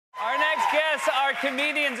guests are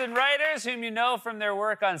comedians and writers whom you know from their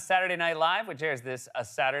work on Saturday Night Live, which airs this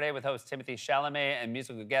Saturday with host Timothy Chalamet and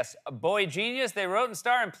musical guest Boy Genius. They wrote and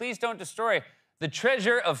star in Please Don't Destroy the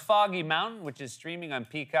Treasure of Foggy Mountain, which is streaming on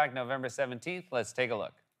Peacock November 17th. Let's take a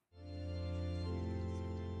look.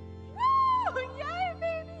 Woo! Yay,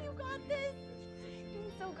 baby, you got this. You're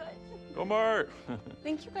doing so good. Go, Mart.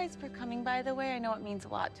 Thank you guys for coming, by the way. I know it means a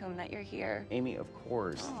lot to him that you're here. Amy, of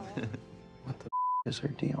course. Oh. What the is her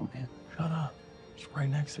deal, man? Shut up. She's right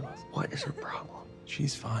next to us. What is her problem?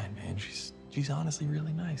 She's fine, man. She's honestly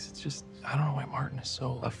really nice. It's just, I don't know why Martin is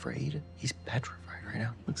so Afraid? He's petrified right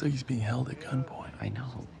now. Looks like he's being held at gunpoint. I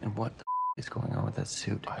know. And what the is going on with that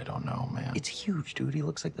suit? I don't know, man. It's huge, dude. He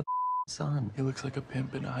looks like the son. He looks like a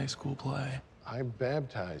pimp in a high school play. I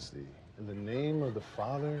baptize thee in the name of the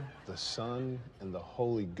Father, the Son, and the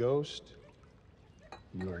Holy Ghost.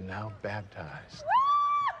 You are now baptized.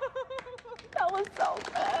 That was so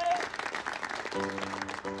good.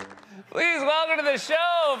 Please welcome to the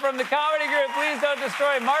show from the comedy group Please Don't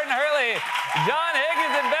Destroy, Martin Herlihy, John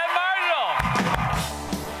Higgins, and Ben Marshall.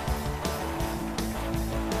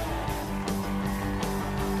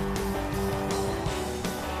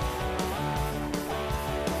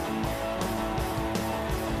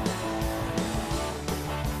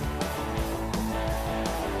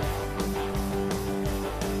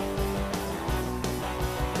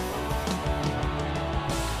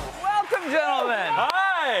 Gentlemen.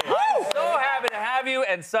 Hi. I'm so happy to have you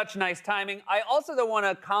and such nice timing. I also though want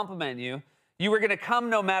to compliment you. You were going to come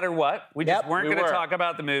no matter what. We just weren't going to talk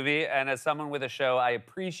about the movie. And as someone with a show, I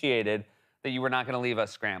appreciated that you were not going to leave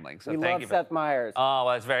us scrambling. So We thank love you. Seth Meyers. Oh,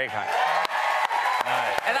 well, that's very kind.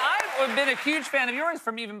 Nice. And I've been a huge fan of yours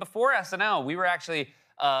from even before SNL. We were actually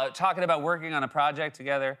talking about working on a project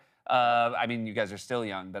together. I mean, you guys are still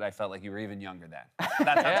young, but I felt like you were even younger then.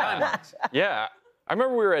 That's how time works. Yeah. I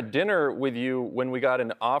remember we were at dinner with you when we got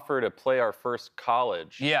an offer to play our first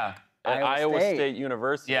college. Yeah. At Iowa Iowa State. State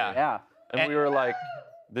University. Yeah. Yeah. And we were like,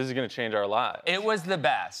 this is going to change our lives. It was the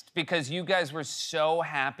best because you guys were so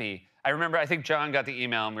happy. I remember, I think John got the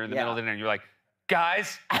email and we were in the middle of dinner and you were like,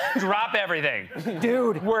 guys, drop everything.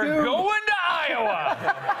 Dude. We're going to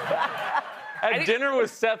Iowa. At dinner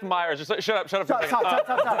with Seth Meyers. Just like, shut up for a second.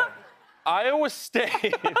 Stop. Iowa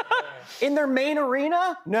State. In their main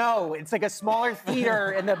arena? No, it's like a smaller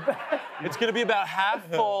theater in the. It's going to be about half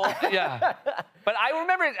full. Yeah. But I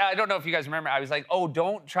remember, I don't know if you guys remember, I was like, oh,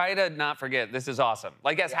 don't try to not forget. This is awesome.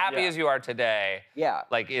 Like, as happy as you are today,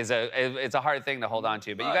 like, it's a hard thing to hold on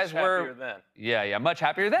to. But you guys were. Happier then. Yeah, much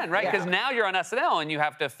happier then, right? Because now you're on SNL and you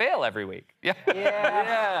have to fail every week.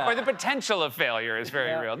 Yeah. Or the potential of failure is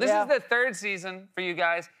very real. This is the third season for you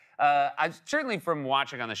guys. Certainly from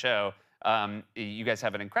watching on the show, you guys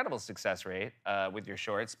have an incredible success rate with your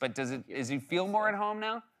shorts, but does it feel more at home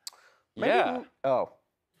now? Yeah. Oh.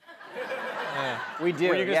 We do.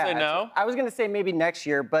 Were you going to say no? I was going to say maybe next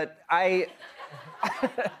year, but I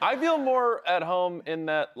feel more at home in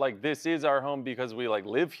that, like, this is our home because we, like,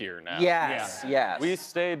 live here now. Yes. We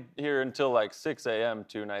stayed here until, like, 6 a.m.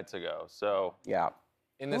 2 nights ago, so. Yeah.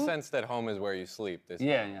 In the sense that home is where you sleep.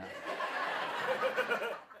 Yeah.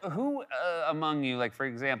 Who among you, like, for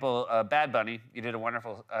example, Bad Bunny, you did a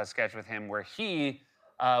wonderful sketch with him where he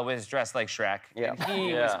was dressed like Shrek, and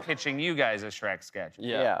he was pitching you guys a Shrek sketch.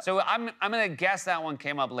 Yeah. So I'm gonna guess that one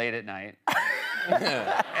came up late at night.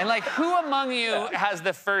 And like, who among you has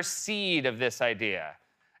the first seed of this idea?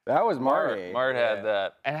 That was Marty. Mart had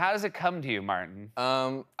that. And how does it come to you, Martin?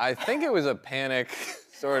 I think it was a panic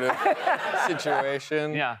sort of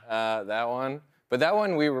situation. Yeah. That one. But that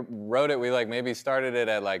one, we wrote it, we like maybe started it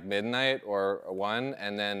at like midnight or 1,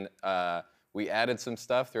 and then we added some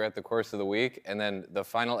stuff throughout the course of the week, and then the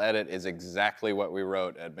final edit is exactly what we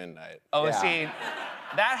wrote at midnight. Oh, see,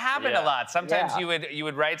 that happened a lot. Sometimes Yeah. you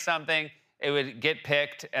would write something, it would get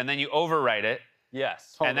picked, and then you overwrite it.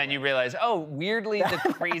 Yes. And then you realize, oh, weirdly,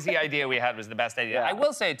 the crazy idea we had was the best idea. I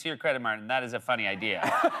will say, to your credit, Martin, that is a funny idea.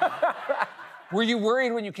 Were you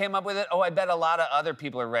worried when you came up with it? Oh, I bet a lot of other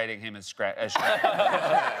people are writing him as Shrek.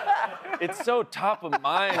 It's so top of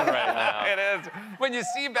mind right now. It is. When you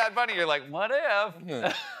see Bad Bunny, you're like, what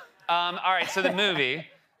if? All right, so the movie.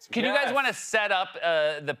 Can you guys want to set up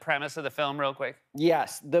the premise of the film real quick?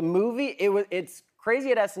 Yes, the movie, it's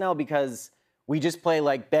crazy at SNL because we just play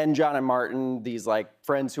like Ben, John, and Martin, these like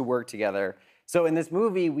friends who work together. So in this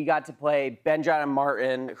movie, we got to play Ben, John, and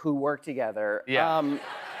Martin who work together. Yeah.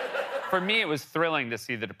 For me, it was thrilling to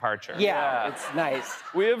see the departure. Yeah, it's nice.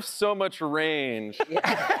 We have so much range.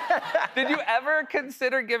 Did you ever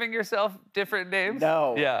consider giving yourself different names?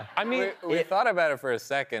 No. Yeah. I mean, we thought about it for a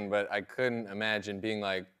second, but I couldn't imagine being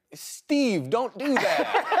like, Steve, don't do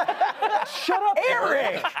that. Shut up,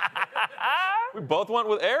 Eric! We both went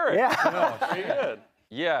with Eric. Yeah. Pretty good.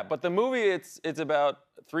 Yeah, but the movie, it's about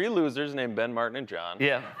 3 losers named Ben, Martin, and John.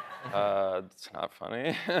 Yeah. It's not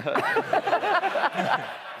funny.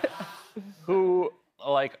 Who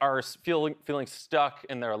like are feeling stuck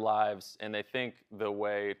in their lives, and they think the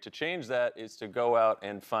way to change that is to go out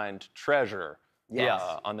and find treasure. Yes.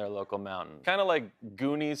 On their local mountain. Kind of like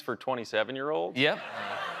Goonies for 27-year-olds. Yep.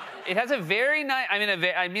 It has a very nice,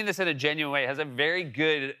 I mean this in a genuine way, it has a very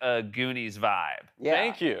good Goonies vibe. Yeah.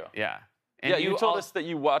 Thank you. Yeah. Yeah, you told us that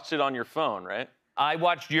you watched it on your phone, right? I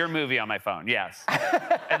watched your movie on my phone, yes.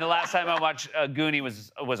 And the last time I watched Goonie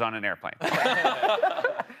was on an airplane.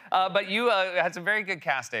 But you had some very good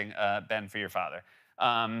casting, Ben, for your father.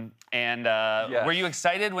 Yes. Were you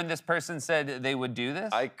excited when this person said they would do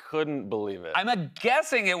this? I couldn't believe it. I'm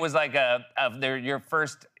guessing it was like your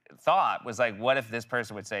first thought was like, what if this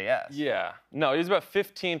person would say yes? Yeah. No, he was about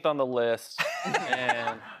 15th on the list.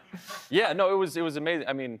 And yeah, no, it was amazing.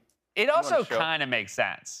 I mean, It also kind of makes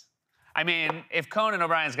sense. I mean, if Conan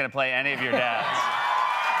O'Brien's gonna play any of your dads.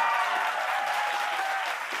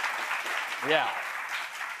 yeah.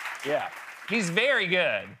 Yeah. He's very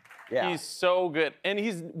good. Yeah. He's so good. And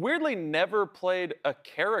he's weirdly never played a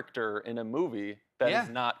character in a movie that is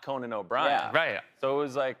not Conan O'Brien. Yeah. Right. So it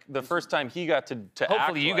was like the first time he got to act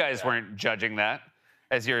Hopefully you like guys that. weren't judging that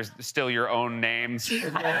as you're still your own names.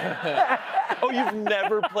 Oh, you've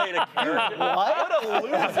never played a character? What a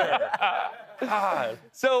loser. God.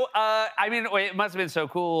 So, I mean, it must have been so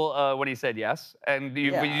cool when he said yes. And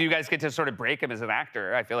you guys get to sort of break him as an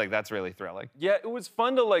actor. I feel like that's really thrilling. Yeah, it was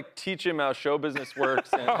fun to like teach him how show business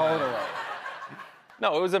works. And, Totally.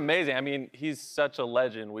 No, it was amazing. I mean, he's such a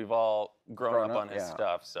legend. We've all grown up on his yeah.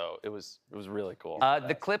 stuff, so it was really cool.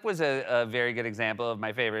 The clip was a very good example of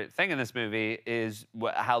my favorite thing in this movie is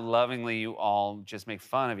how lovingly you all just make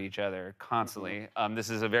fun of each other constantly. This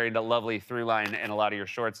is a very lovely through line in a lot of your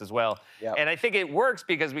shorts as well. Yep. And I think it works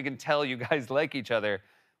because we can tell you guys like each other.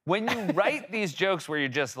 When you write these jokes where you're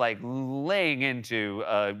just like laying into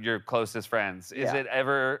your closest friends, is it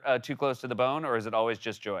ever too close to the bone or is it always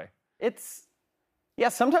just joy? Yeah,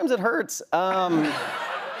 sometimes it hurts.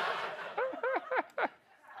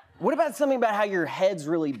 What about something about how your head's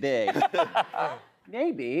really big?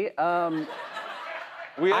 Maybe.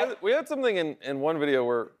 We had something in one video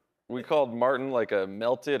where we called Martin like a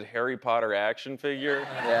melted Harry Potter action figure.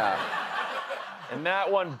 Yeah. And that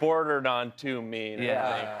one bordered on too mean.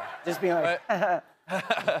 Yeah. Just being like,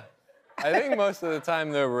 I think most of the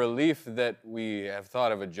time the relief that we have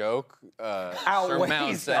thought of a joke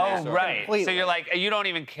surmounts any Oh, sort of- right. Completely. So you're like, you don't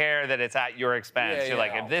even care that it's at your expense. Yeah, You're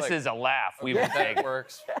yeah. like, if this Like, is a laugh, we will take It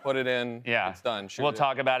works. Put it in. Yeah. It's done. Shoot We'll it.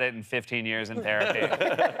 talk about it in 15 years in therapy.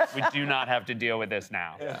 We do not have to deal with this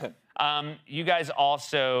now. You guys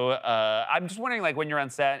also, I'm just wondering, like, when you're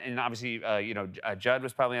on set, and obviously, Judd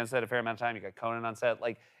was probably on set a fair amount of time. You got Conan on set,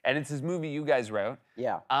 like, and it's this movie you guys wrote.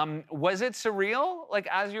 yeah. Was it surreal, like,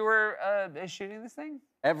 as you were shooting this thing?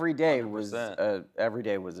 Every day was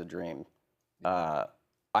a dream.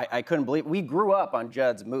 I couldn't believe we grew up on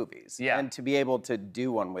Judd's movies. Yeah. And to be able to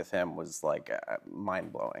do one with him was like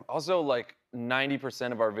mind blowing. Also, like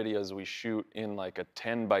 90% of our videos we shoot in like a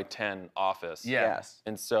 10 by 10 office. Yeah. Yes.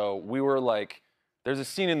 And so we were like, there's a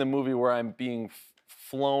scene in the movie where I'm being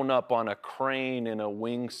flown up on a crane in a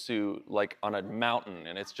wingsuit, like on a mountain,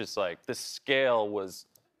 and it's just like the scale was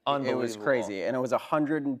unbelievable. It was crazy. And it was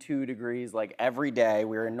 102 degrees like every day.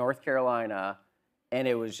 We were in North Carolina. And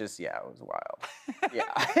it was just, it was wild. Yeah,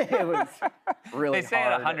 it was really They say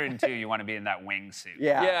at hard. 102, you want to be in that wingsuit.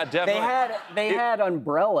 Yeah, Yeah, definitely. They had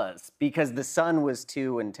umbrellas because the sun was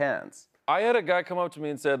too intense. I had a guy come up to me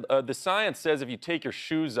and said, the science says if you take your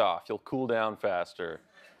shoes off, you'll cool down faster.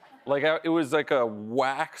 Like, it was like a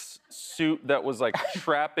wax suit that was like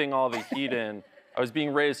trapping all the heat in. I was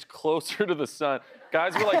being raised closer to the sun.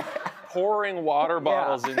 Guys were like pouring water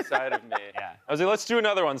bottles inside of me. Yeah. I was like, let's do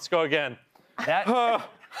another one. Let's go again.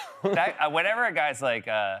 Whenever a guy's like,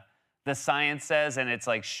 the science says, and it's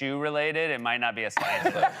like shoe related, it might not be a science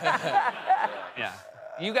book. Yeah.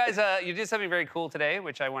 You guys, you did something very cool today,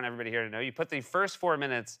 which I want everybody here to know. You put the first 4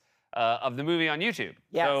 minutes of the movie on YouTube.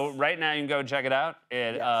 Yes. So right now you can go and check it out.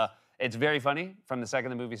 Yes. It's very funny from the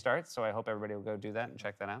second the movie starts, so I hope everybody will go do that and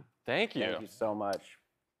check that out. Thank you. Thank you so much.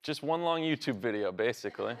 Just one long YouTube video,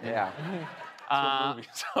 basically. Yeah. movies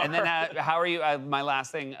And then how are you, my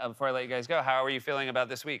last thing before I let you guys go, how are you feeling about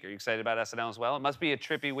this week? Are you excited about SNL as well? It must be a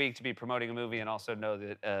trippy week to be promoting a movie and also know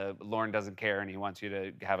that Lorne doesn't care and he wants you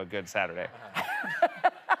to have a good Saturday.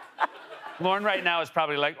 Lorne right now is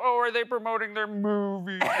probably like, oh, are they promoting their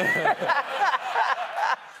movie?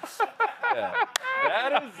 Yeah.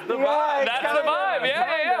 That is the vibe. That's the vibe.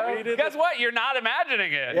 Yeah. Guess what? You're not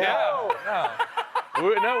imagining it. Yeah.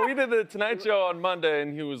 No, we did the Tonight Show on Monday,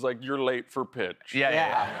 and he was like, "You're late for pitch."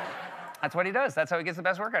 Yeah. That's what he does. That's how he gets the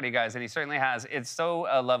best work out of you guys, and he certainly has. It's so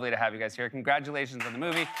lovely to have you guys here. Congratulations on the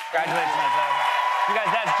movie. Congratulations. You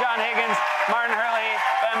guys, that's John Higgins, Martin Herlihy,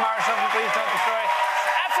 Ben Marshall from Please Don't Destroy.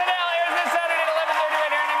 SNL airs this Saturday at 11:30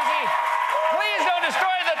 right here on NBC. Please Don't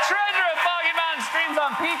Destroy the Treasure of Foggy Mountain streams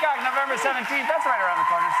on Peacock November 17th. That's right around the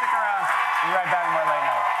corner. Stick around. We'll be right back with more later.